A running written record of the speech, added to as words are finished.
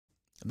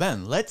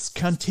then let's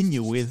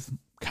continue with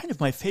kind of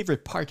my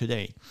favorite part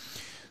today.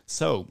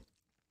 So,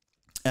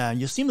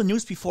 you've seen the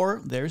news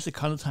before. There is a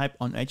content type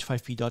on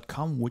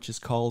H5P.com which is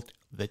called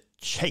the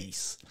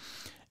chase.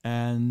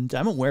 And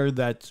I'm aware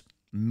that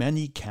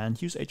many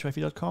can't use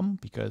H5P.com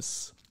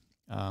because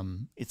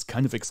it's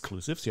kind of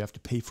exclusive, so you have to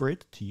pay for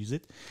it to use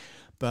it.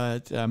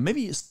 But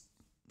maybe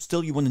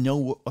still you want to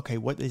know, okay,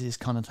 what is this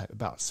content type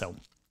about? So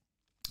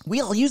we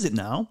all use it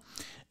now,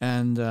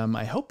 and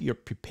I hope you're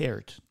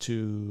prepared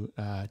to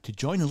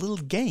join a little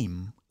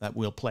game that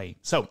we'll play.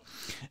 So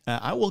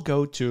I will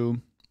go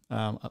to,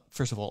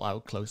 first of all, I'll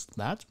close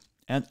that,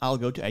 and I'll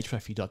go to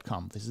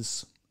H5P.com. This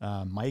is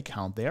my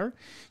account there.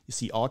 You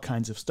see all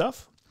kinds of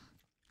stuff.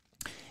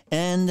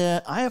 And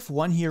I have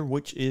one here,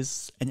 which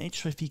is an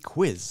H5P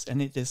quiz,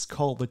 and it is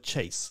called The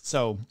Chase.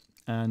 So,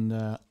 and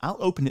I'll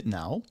open it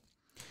now.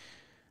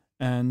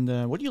 And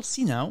what you'll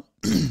see now,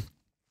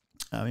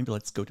 maybe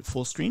let's go to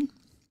full screen.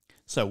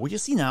 So what you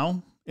see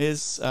now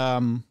is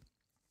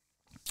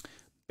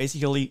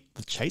basically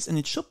The Chase, and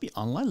it should be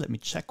online. Let me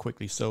check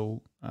quickly.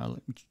 So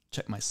let me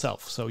check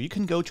myself. So you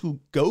can go to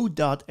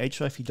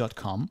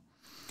go.h5p.com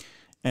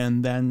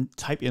and then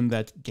type in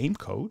that game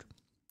code.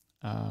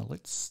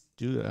 Let's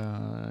do,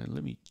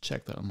 let me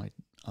check that on my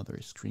other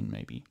screen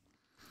maybe.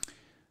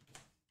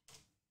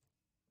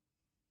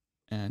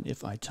 And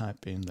if I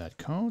type in that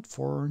code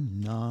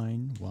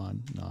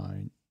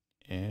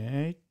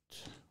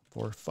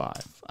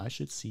 4919845, I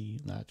should see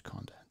that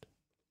content.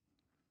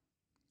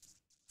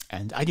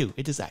 And I do,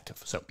 it is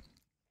active. So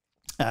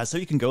so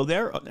you can go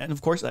there. And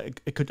of course, I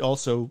could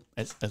also,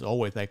 as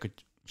always, I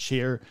could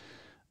share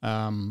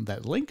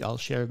that link. I'll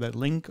share that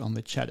link on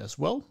the chat as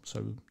well.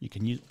 So you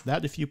can use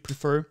that if you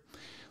prefer.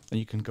 Then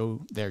you can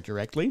go there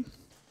directly.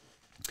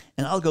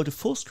 And I'll go to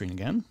full screen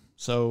again.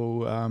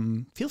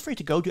 So feel free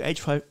to go to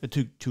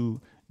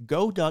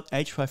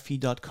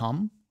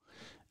go.h5p.com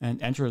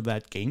and enter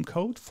that game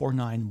code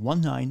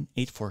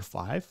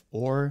 4919845,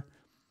 or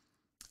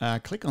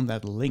click on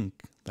that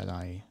link that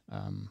I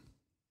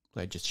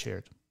just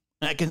shared.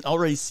 And I can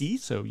already see,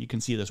 so you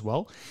can see it as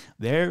well.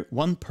 There,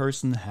 one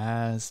person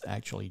has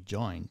actually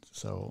joined.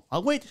 So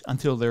I'll wait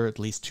until there are at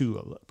least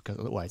two, because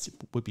otherwise it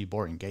would be a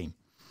boring game.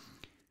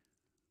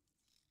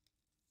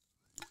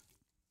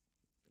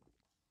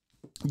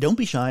 Don't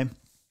be shy.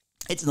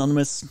 It's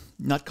anonymous,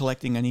 not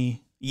collecting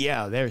any.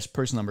 Yeah, there's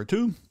person number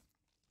 2.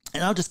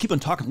 And I'll just keep on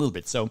talking a little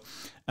bit. So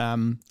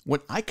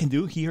what I can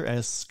do here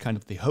as kind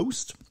of the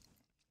host,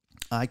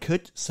 I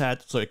could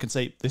set, so I can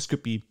say this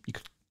could be, you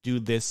could do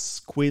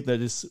this quiz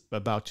that is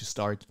about to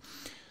start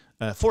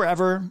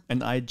forever,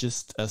 and I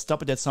just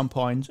stop it at some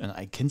point, and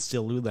I can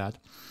still do that.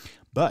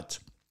 But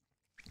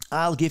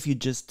I'll give you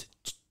just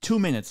 2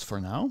 minutes for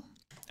now,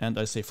 and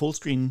I say full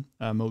screen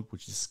mode,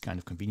 which is kind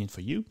of convenient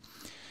for you.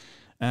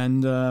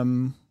 And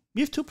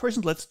we have 2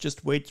 persons. Let's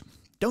just wait.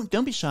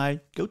 Don't be shy.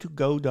 Go to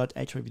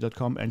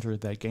go.h5p.com, enter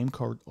that game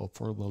code or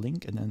for the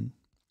link, and then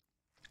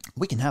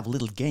we can have a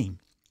little game.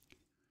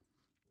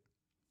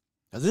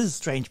 Now, this is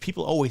strange.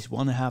 People always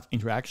want to have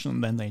interaction,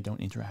 and then they don't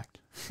interact.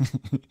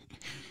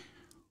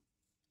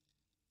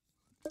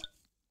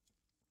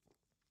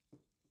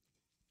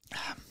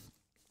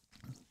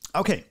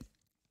 Okay.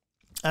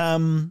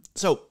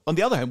 So on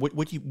the other hand,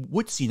 what you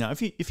would see now,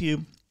 if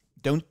you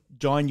don't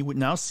join, you would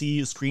now see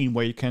a screen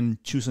where you can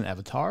choose an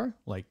avatar,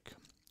 like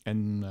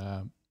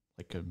a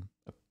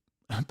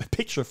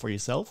picture for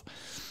yourself,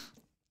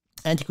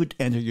 and you could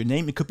enter your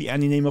name. It could be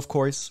any name, of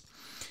course.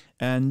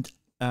 And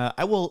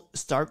I will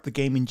start the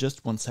game in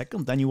just 1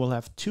 second. Then you will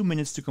have 2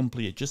 minutes to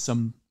complete it. Just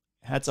some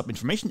heads up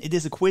information. It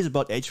is a quiz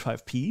about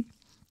H5P.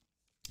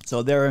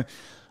 So there are,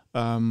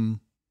 I'm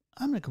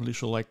not completely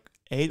sure, like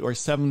 8 or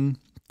 7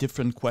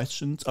 different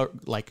questions, or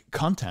like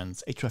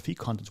contents, H5P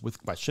contents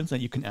with questions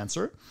that you can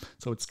answer.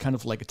 So it's kind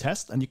of like a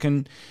test, and you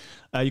can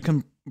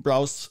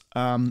browse.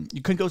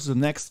 You can go to the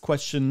next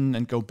question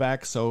and go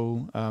back.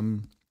 So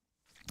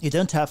you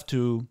don't have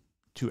to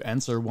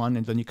answer one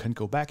and then you can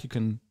go back. You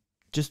can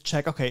just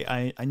check.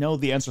 Okay, I know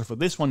the answer for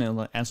this one,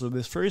 and I'll answer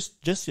this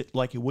first, just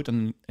like you would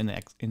in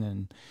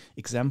an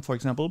exam, for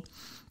example.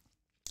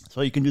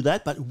 So you can do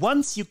that. But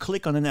once you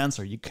click on an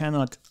answer, you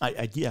cannot.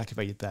 I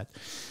deactivated that.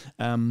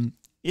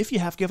 If you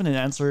have given an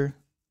answer,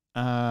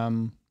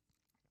 it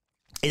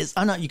is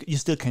you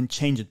still can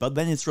change it, but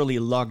then it's really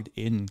logged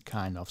in,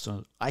 kind of.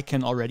 So I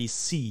can already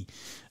see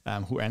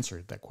who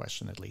answered that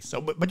question at least.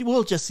 So, but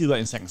we'll just see that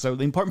in a second. So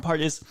the important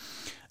part is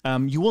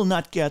you will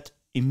not get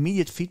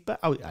immediate feedback.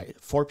 Oh,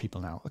 4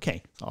 people now.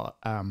 Okay, so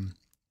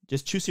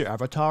just choose your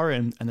avatar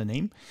and the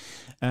name,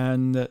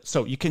 and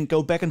so you can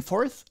go back and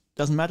forth.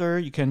 Doesn't matter.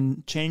 You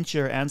can change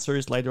your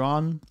answers later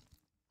on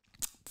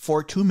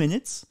for 2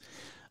 minutes.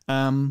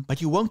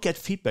 But you won't get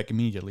feedback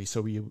immediately,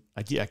 so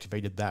I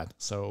deactivated that.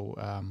 So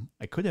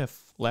I could have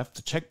left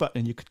the check button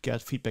and you could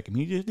get feedback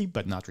immediately,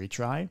 but not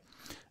retry.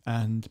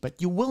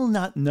 But you will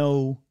not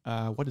know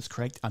what is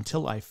correct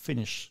until I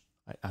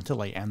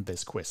end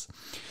this quiz.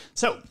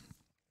 So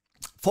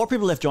 4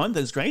 people have joined.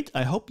 That is great.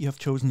 I hope you have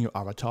chosen your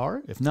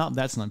avatar. If not,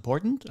 that's not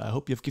important. I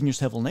hope you've given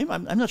yourself a name.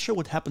 I'm not sure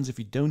what happens if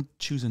you don't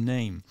choose a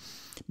name.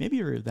 Maybe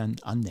you're then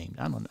unnamed.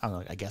 I don't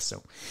know. I guess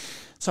so.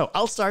 So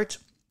I'll start.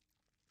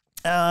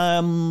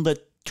 The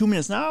 2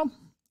 minutes now.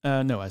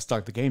 No, I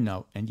start the game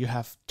now. And you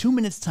have 2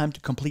 minutes time to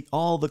complete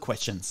all the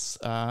questions.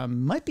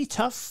 Might be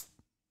tough,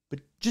 but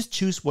just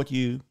choose what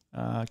you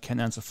can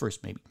answer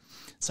first, maybe.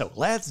 So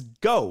let's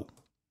go.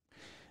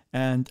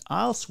 And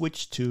I'll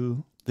switch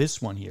to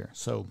this one here.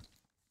 So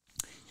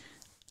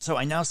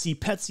I now see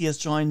Patsy has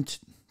joined.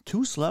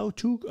 Too slow.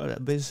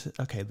 There's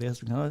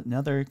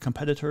another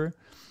competitor.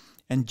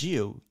 And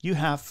Gio, you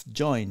have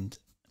joined.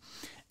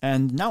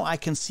 And now I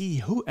can see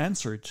who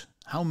answered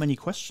how many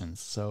questions.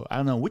 So I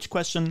don't know which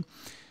question.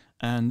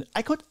 And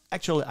I could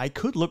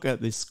look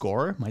at this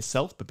score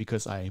myself, but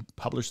because I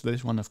published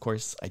this one, of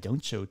course, I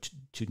don't show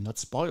to not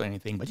spoil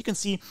anything. But you can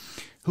see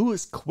who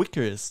is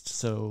quickest.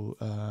 So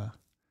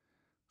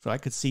I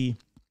could see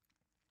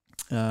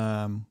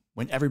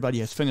when everybody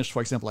has finished,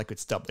 for example, I could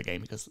stop the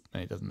game because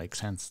it doesn't make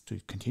sense to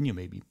continue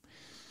maybe.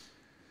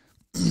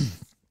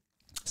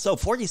 So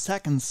 40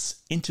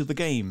 seconds into the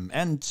game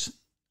and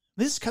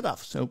this is cut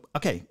off. So,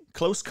 okay,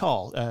 close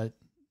call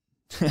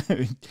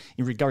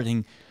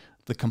regarding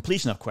the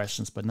completion of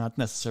questions, but not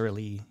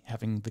necessarily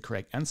having the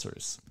correct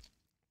answers.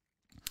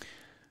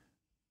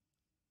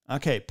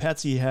 Okay,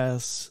 Patsy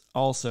has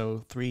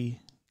also 3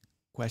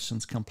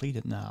 questions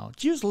completed now.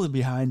 Gio's a little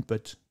behind,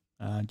 but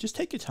just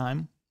take your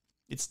time.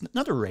 It's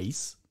not a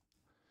race.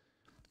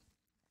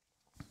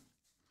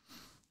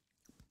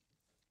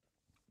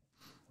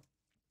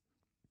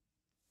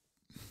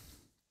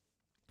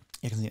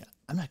 You can see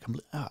I'm not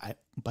complete.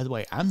 By the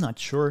way, I'm not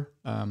sure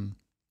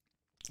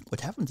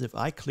what happens if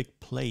I click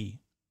play.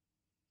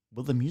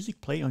 Will the music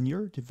play on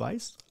your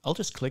device? I'll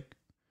just click.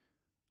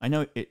 I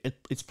know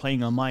it's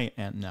playing on my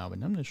end now,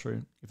 but I'm not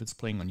sure if it's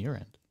playing on your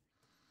end.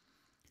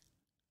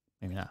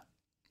 Maybe not.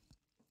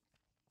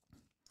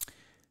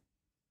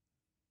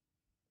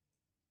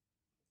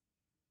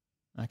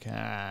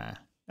 Okay.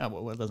 Oh,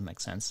 well, it doesn't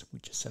make sense. We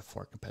just have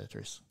 4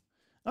 competitors.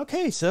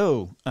 Okay,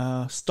 so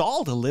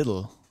stalled a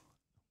little.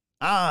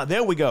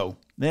 There we go.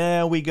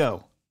 There we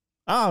go.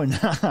 Oh,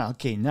 no.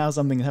 Okay, now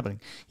something is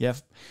happening. You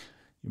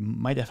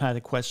might have had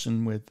a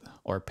question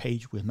or a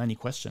page with many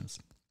questions.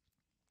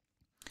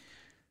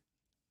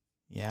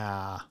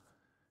 Yeah.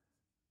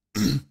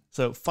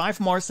 So 5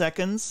 more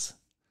seconds.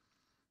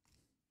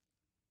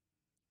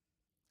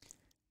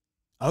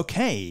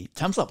 Okay,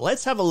 thumbs up.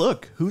 Let's have a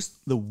look. Who's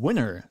the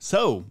winner?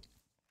 So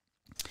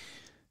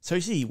you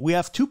see, we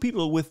have 2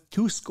 people with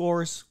 2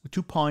 scores, with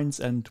 2 points,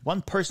 and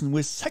 1 person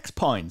with 6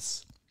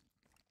 points.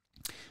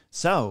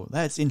 So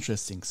that's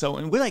interesting. So,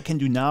 and what I can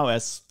do now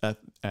as the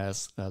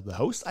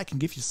host, I can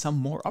give you some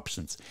more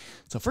options.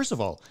 So first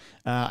of all,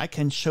 I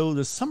can show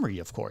the summary,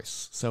 of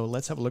course. So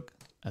let's have a look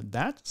at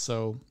that.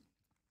 So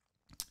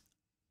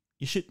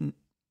you shouldn't.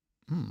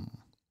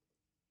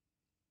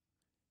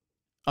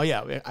 Oh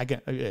yeah, I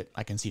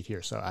can see it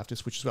here. So I have to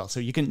switch as well. So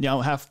you can now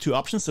have 2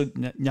 options. So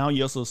now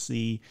you also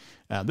see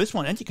this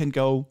one, and you can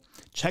go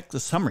check the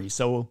summary.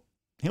 So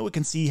here we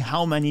can see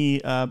how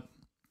many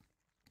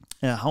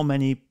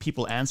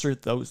people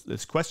answered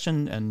this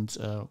question and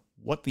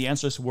what the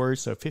answers were.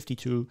 So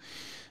 52,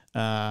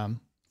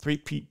 3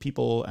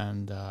 people,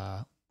 and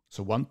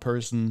so 1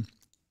 person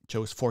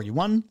chose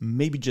 41.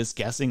 Maybe just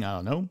guessing, I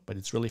don't know, but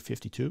it's really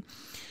 52.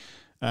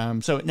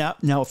 So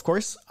now, of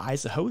course, I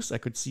as a host, I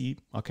could see,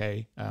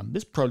 okay,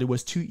 this probably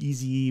was too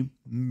easy.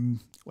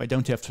 I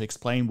don't have to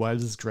explain why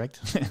this is correct,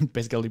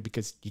 basically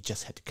because you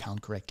just had to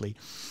count correctly.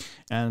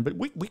 But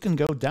we can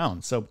go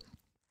down. So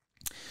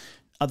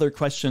other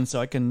questions,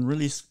 so I can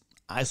really,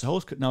 as a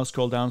host, could now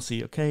scroll down and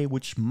see, okay,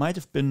 which might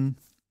have been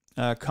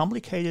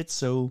complicated.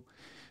 So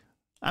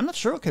I'm not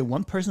sure. Okay,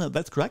 1 person,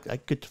 that's correct. I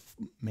could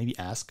maybe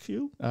ask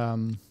you,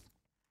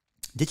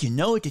 did you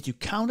know it? Did you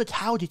count it?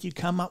 How did you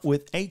come up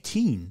with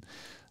 18?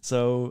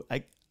 So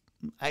I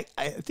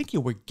think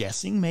you were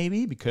guessing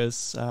maybe,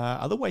 because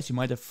otherwise you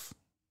might have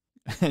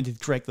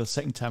did correct the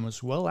second time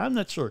as well. I'm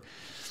not sure.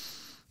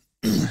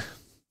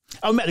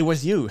 Oh, Matt, it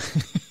was you.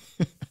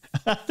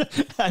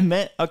 I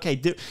meant, okay.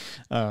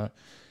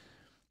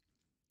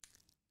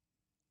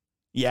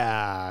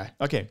 Yeah,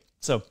 okay.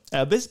 So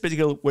this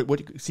basically what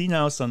you see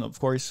now, so of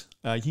course,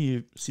 here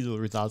you see the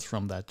results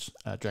from that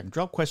drag and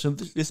drop question.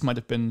 This might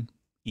have been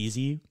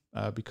easy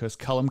because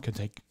column can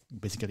take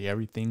basically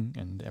everything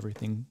and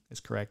everything is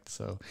correct.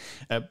 So,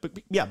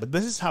 but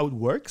this is how it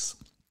works.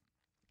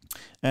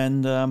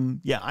 And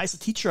as a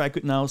teacher, I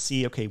could now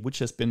see, okay, which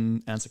has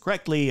been answered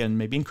correctly and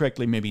maybe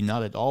incorrectly, maybe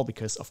not at all,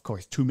 because of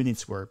course 2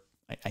 minutes were,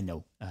 I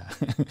know,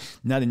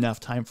 not enough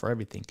time for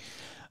everything.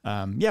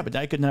 But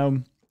I could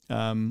now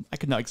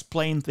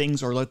explain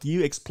things or let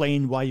you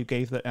explain why you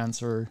gave the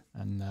answer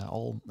and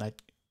all that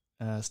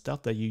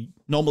stuff that you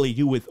normally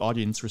do with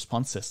audience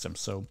response systems.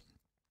 So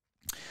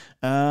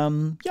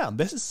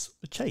this is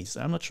a chase.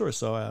 I'm not sure.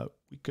 So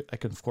I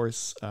could, of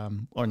course,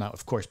 or not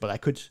of course, but I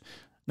could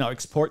now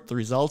export the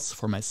results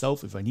for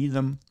myself if I need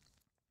them.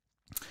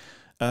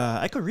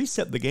 I could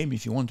reset the game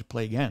if you want to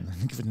play again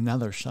and give it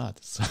another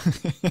shot. So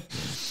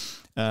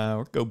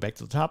or go back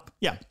to the top.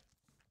 Yeah.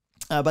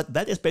 But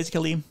that is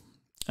basically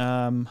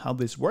how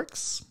this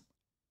works.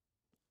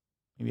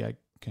 Maybe I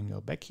can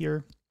go back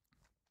here.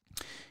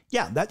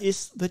 Yeah, that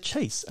is the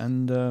chase.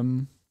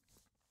 And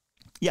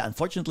yeah,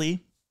 unfortunately,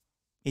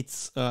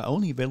 it's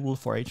only available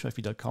for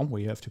H5P.com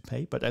where you have to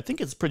pay, but I think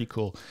it's pretty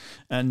cool.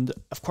 And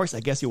of course, I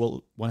guess you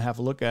will want to have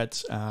a look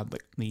at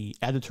the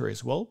editor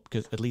as well,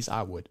 because at least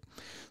I would.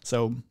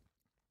 So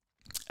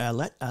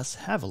let us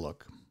have a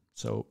look.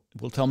 So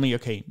it will tell me,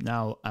 okay,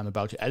 now I'm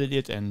about to edit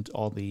it and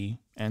all the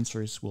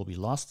answers will be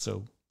lost.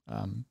 So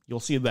you'll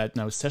see that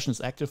now session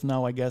is active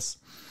now, I guess.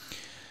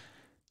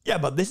 Yeah,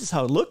 but this is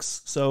how it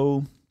looks.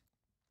 So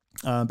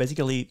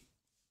basically,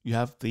 you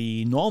have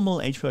the normal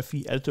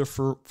H5P editor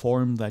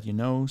form that you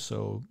know,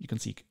 so you can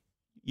see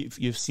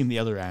you've seen the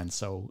other end.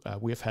 So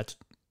we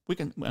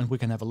can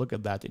have a look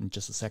at that in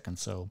just a second.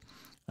 So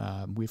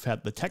we've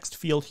had the text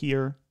field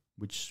here,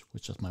 which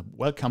is my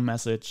welcome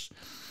message,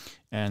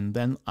 and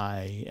then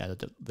I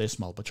added this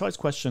multiple choice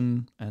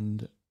question,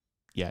 and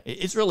yeah,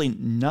 it's really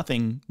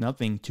nothing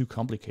too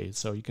complicated.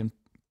 So you can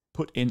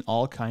put in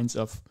all kinds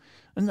of,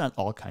 and not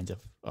all kinds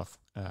of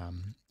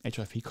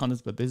H5P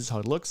contents, but this is how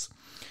it looks.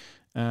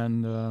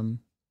 And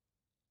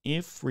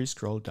if we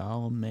scroll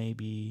down,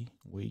 maybe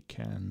we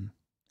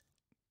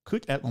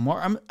could add one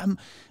more. I'm a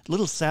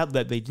little sad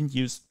that they didn't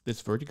use this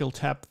vertical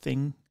tab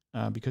thing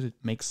because it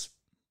makes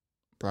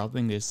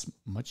browsing this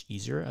much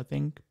easier, I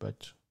think.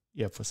 But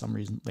yeah, for some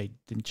reason they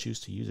didn't choose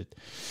to use it.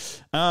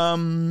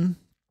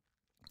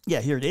 Yeah,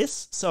 here it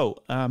is.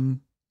 So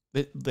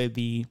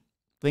the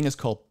thing is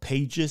called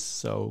pages.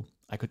 So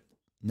I could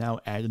now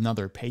add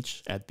another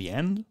page at the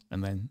end,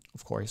 and then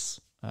of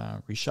course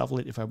reshuffle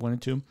it if I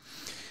wanted to.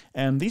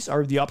 And these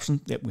are the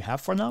options that we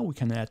have for now. We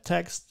can add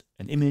text,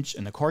 an image,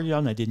 an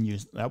accordion. I didn't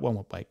use that one,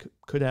 but I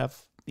could have.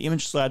 The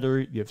image slider,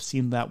 you've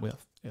seen that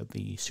with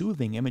the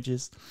soothing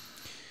images.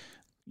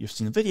 You've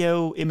seen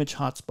video, image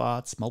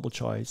hotspots, multiple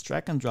choice,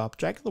 drag and drop,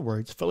 drag the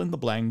words, fill in the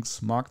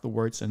blanks, mark the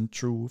words, and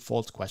true,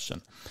 false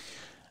question.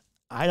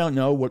 I don't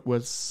know what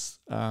was,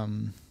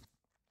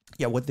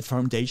 what the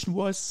foundation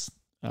was,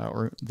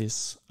 or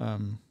this,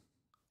 now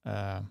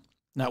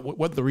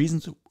what the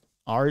reasons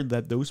are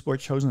that those were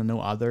chosen and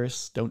no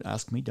others. Don't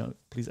ask me.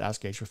 Please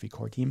ask H5P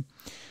core team.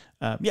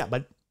 Yeah,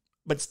 but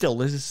still,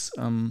 this is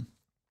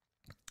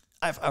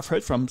I've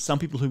heard from some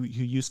people who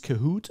use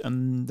Kahoot,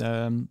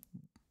 and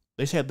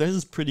they said this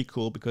is pretty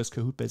cool because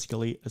Kahoot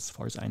basically, as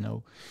far as I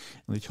know,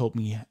 and they told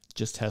me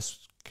just has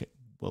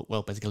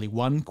basically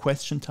one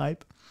question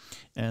type,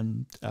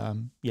 and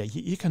yeah,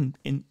 you can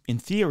in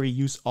theory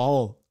use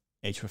all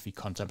H5P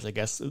concepts. I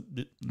guess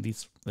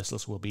this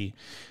list will be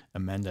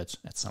amended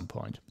at some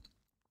point.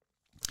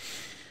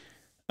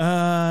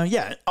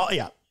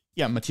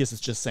 Yeah, Matthias is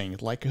just saying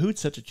it. Like Kahoot,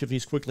 such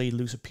activities quickly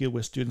lose appeal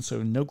with students,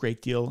 so no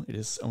great deal. It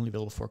is only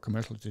available for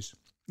commercial use.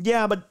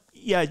 Yeah, but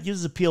yeah, it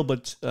uses appeal,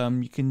 but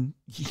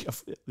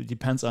it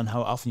depends on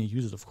how often you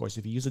use it, of course.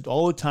 If you use it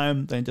all the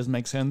time, then it doesn't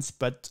make sense.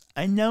 But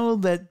I know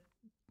that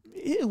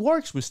it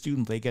works with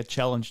students. They get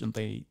challenged and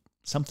they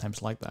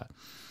sometimes like that.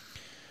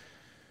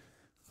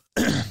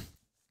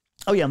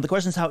 Oh yeah, and the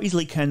question is, how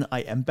easily can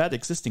I embed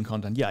existing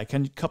content? Yeah, I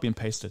can copy and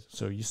paste it.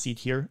 So you see it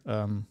here.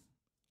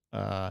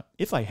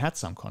 If I had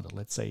some content,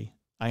 let's say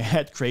I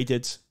had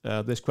created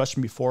this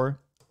question before,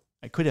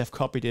 I could have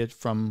copied it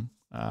from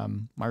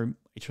my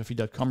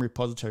H5P.com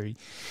repository,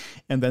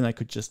 and then I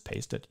could just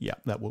paste it. Yeah,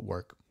 that would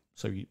work.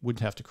 So you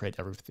wouldn't have to create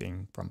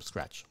everything from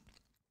scratch.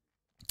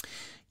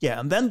 Yeah,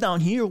 and then down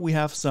here we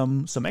have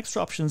some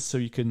extra options. So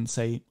you can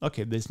say,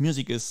 okay, this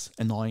music is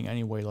annoying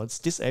anyway. Let's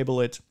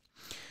disable it.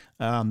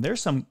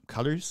 There's some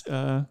colors,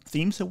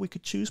 themes that we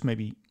could choose.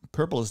 Maybe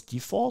purple is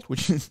default,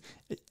 which is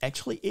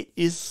actually, it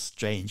is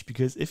strange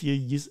because if you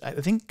use, I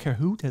think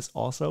Kahoot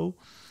also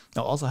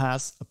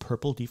has a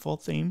purple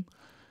default theme.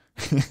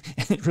 And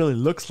it really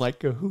looks like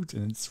Kahoot,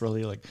 and it's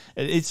really like,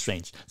 it's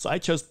strange. So I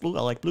chose blue.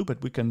 I like blue,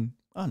 but we can,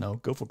 I don't know,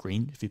 go for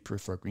green if you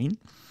prefer green.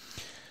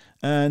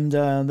 And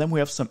then we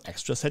have some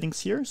extra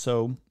settings here.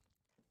 So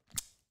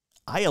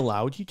I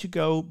allowed you to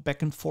go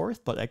back and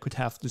forth, but I could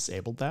have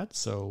disabled that.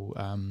 So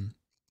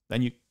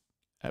then you,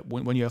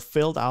 when you have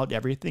filled out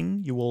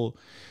everything, you will,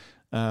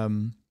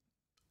 and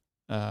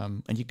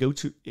you go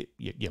to,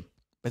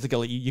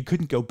 basically you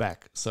couldn't go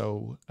back.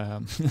 So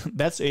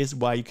that is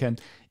why you can,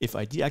 if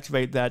I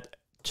deactivate that,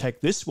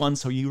 check this one.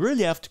 So you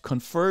really have to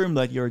confirm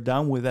that you're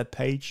done with that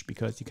page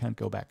because you can't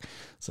go back.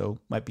 So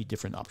might be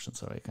different options.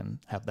 So I can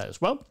have that as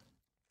well.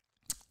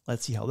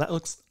 Let's see how that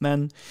looks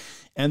then.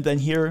 And then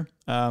here,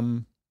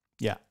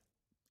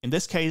 in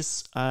this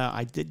case,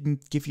 I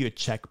didn't give you a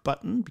check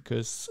button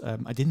because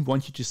I didn't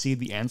want you to see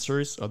the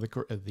answers or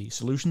the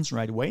solutions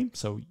right away.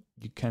 So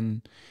you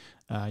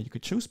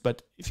could choose,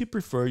 but if you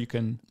prefer, you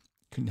can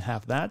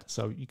have that.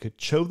 So you could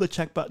show the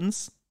check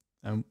buttons,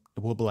 and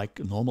it will be like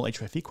normal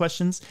H5P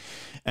questions,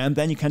 and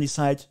then you can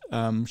decide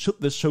should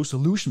the show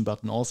solution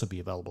button also be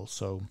available.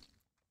 So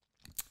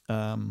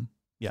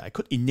I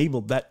could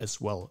enable that as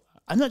well.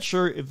 I'm not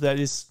sure if that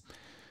is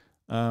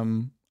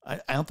I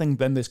don't think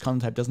then this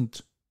content type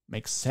doesn't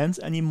make sense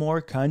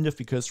anymore, kind of,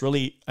 because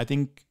really I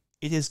think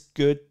it is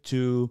good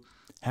to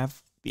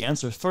have the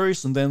answer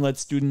first and then let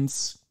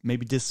students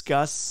maybe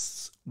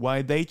discuss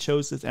why they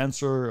chose this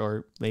answer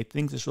or they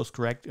think this was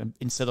correct,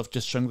 instead of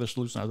just showing the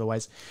solution.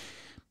 Otherwise,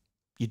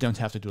 you don't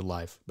have to do it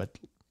live. But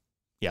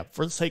yeah,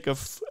 for the sake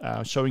of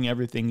showing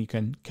everything, you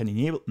can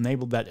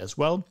enable that as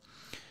well.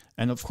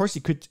 And of course,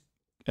 you could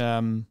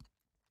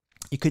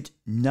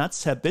not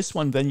set this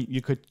one. Then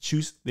you could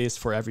choose this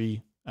for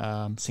every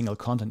single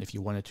content if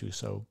you wanted to.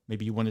 So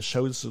maybe you want to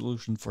show the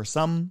solution for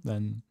some,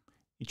 then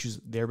you choose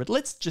it there. But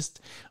let's just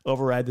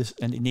override this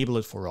and enable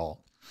it for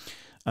all.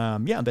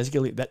 Yeah,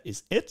 basically that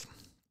is it.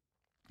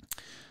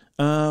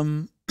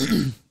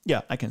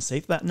 Yeah, I can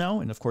save that now.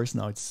 And of course,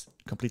 now it's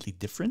completely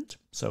different.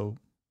 So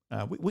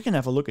we can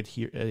have a look at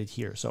it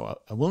here. So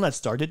I will not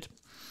start it.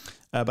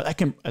 But I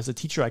can, as a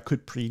teacher, I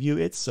could preview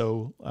it.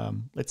 So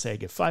let's say I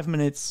give 5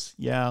 minutes.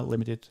 Yeah,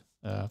 limited,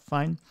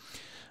 fine.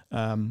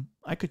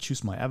 I could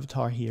choose my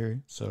avatar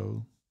here.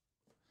 So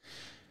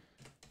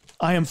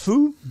I am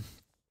Fu.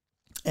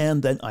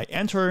 And then I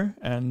enter.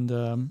 And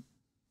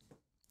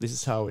this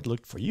is how it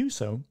looked for you.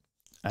 So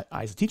I,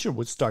 as a teacher,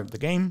 would start the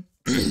game.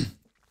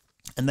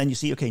 And then you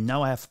see, okay,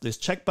 now I have this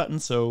check button.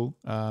 So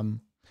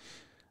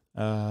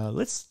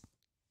let's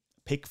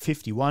pick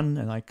 51.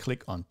 And I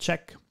click on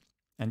check.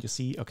 And you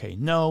see, okay,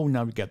 no,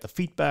 now we get the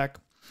feedback.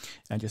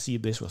 And you see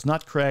this was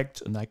not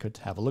correct. And I could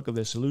have a look at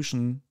the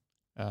solution.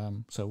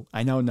 So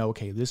I now know,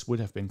 okay, this would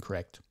have been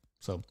correct.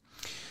 So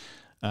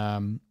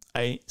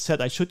I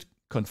said I should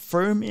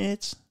confirm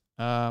it,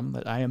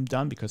 that I am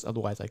done, because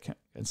otherwise I can't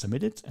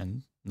submit it.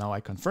 And now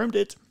I confirmed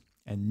it.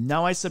 And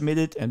now I submit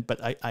it.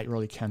 But I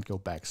really can't go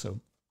back. So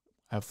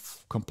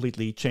I've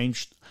completely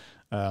changed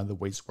the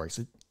way it works.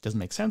 It doesn't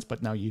make sense,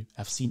 but now you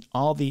have seen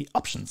all the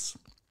options.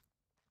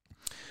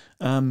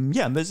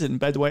 Yeah, this is,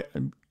 by the way,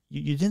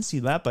 you didn't see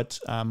that, but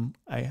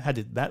I had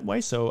it that way.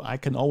 So I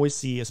can always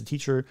see as a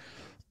teacher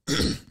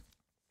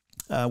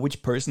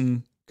which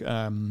person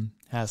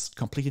has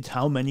completed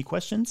how many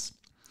questions.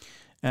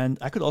 And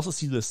I could also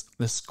see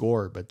the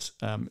score. But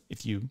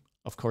if you,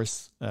 of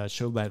course,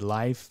 show that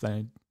live,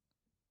 then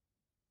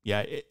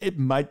yeah, it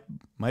might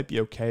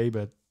be okay.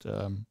 But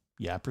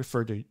yeah, I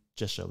prefer to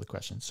just show the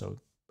questions. So,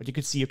 but you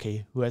could see,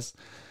 okay, who has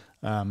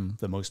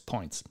the most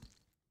points.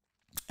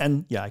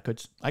 And yeah,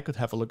 I could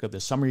have a look at the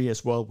summary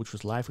as well, which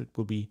was live. It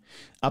will be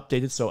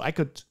updated, so I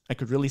could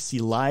really see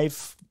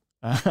live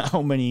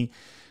how many.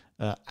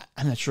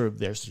 I'm not sure if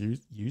there's a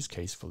use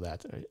case for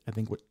that. I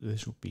think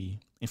this would be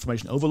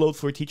information overload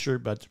for a teacher,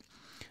 but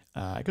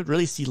I could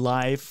really see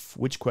live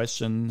which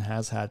question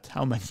has had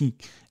how many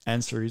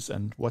answers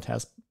and what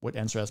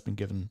answer has been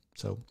given.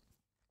 So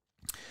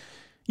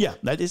yeah,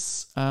 that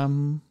is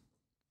the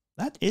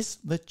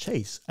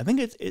chase. I think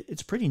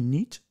it's pretty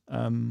neat.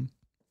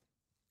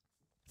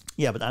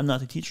 Yeah, but I'm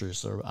not a teacher,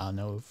 so I don't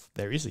know if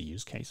there is a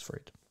use case for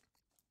it.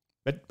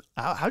 But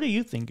how do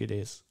you think it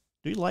is?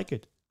 Do you like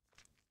it?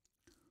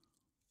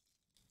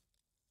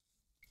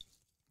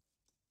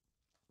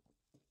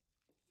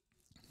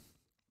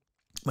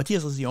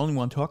 Matthias is the only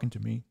one talking to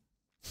me.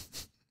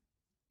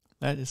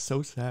 That is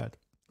so sad.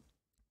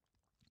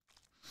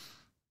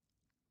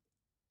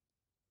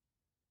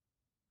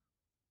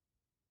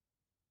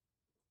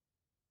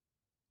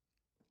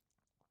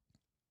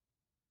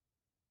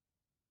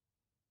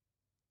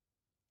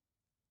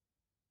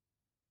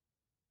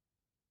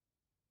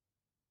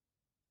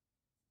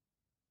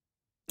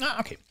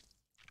 Okay.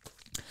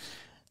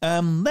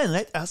 Then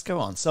let us go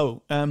on.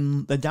 So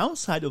the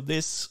downside of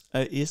this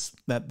is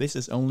that this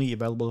is only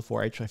available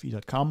for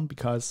H5P.com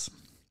because...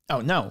 Oh,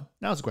 no.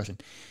 Now it's a question.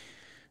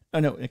 Oh,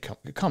 no, a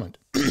comment.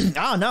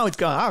 Now it's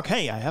gone.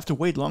 Okay, I have to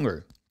wait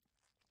longer.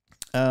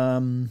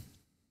 I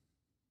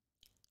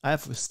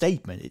have a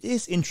statement. It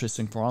is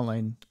interesting for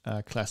online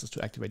classes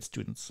to activate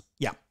students.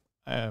 Yeah.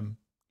 And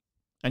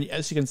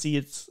as you can see,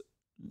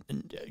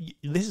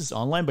 this is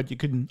online, but you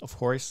can, of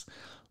course,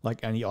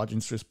 like any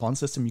audience response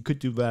system, you could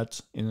do that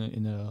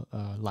in a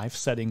live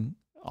setting,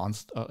 an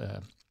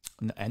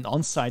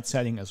on-site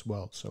setting as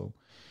well. So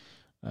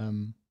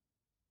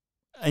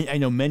I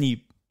know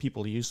many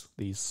people use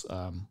these.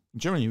 In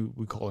Germany,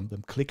 we call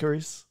them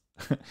clickers.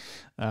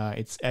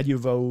 It's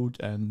EduVote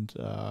and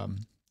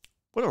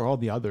what are all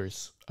the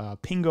others?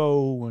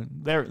 Pingo.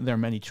 And there are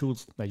many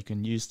tools that you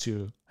can use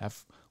to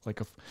have like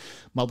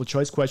multiple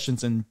choice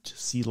questions and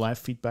see live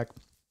feedback.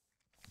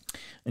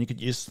 And you could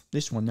use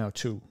this one now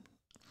too.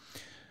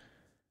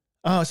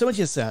 Someone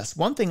just says,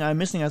 one thing I'm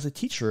missing as a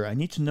teacher, I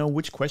need to know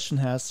which question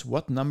has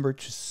what number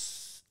to...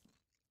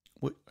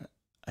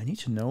 I need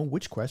to know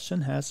which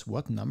question has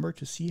what number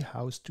to see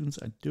how students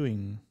are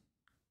doing.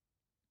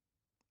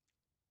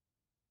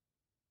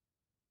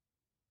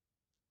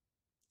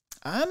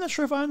 I'm not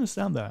sure if I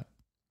understand that.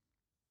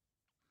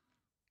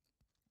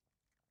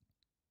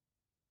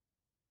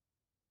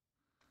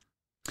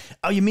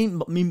 Oh, you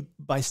mean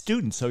by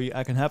student? So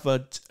I can have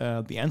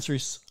the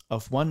answers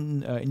of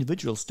one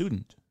individual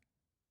student.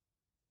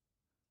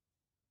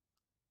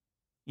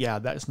 Yeah,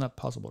 that is not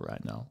possible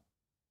right now.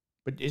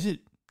 But do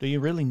you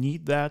really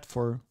need that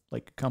for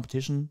like a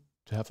competition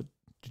to have to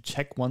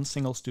check one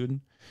single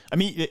student? I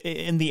mean,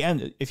 in the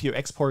end, if you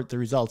export the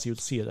results, you'll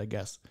see it, I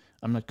guess.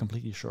 I'm not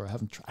completely sure. I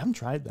haven't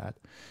tried that.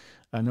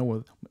 I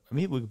know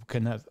maybe we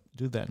can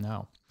do that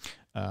now.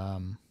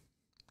 Can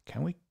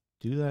we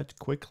do that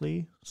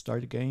quickly?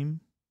 Start a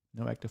game?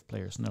 No active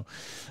players. No.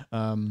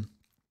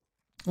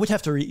 We'd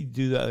have to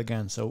do that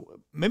again. So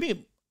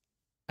maybe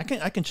I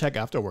can check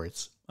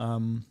afterwards.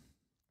 No,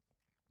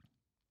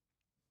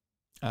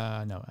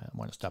 I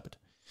want to stop it.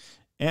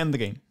 And the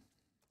game.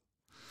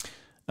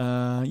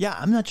 Yeah,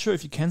 I'm not sure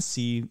if you can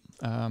see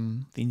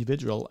the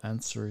individual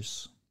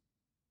answers.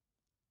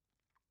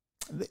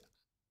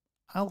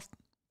 I'll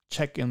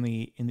check in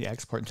the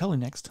export. Until the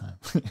next time.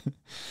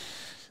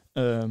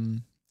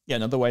 Yeah,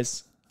 and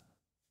otherwise,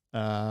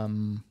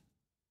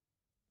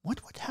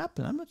 what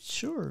happened? I'm not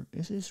sure.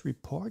 Is this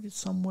reported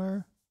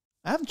somewhere?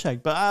 I haven't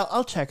checked, but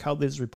I'll check how this is reported.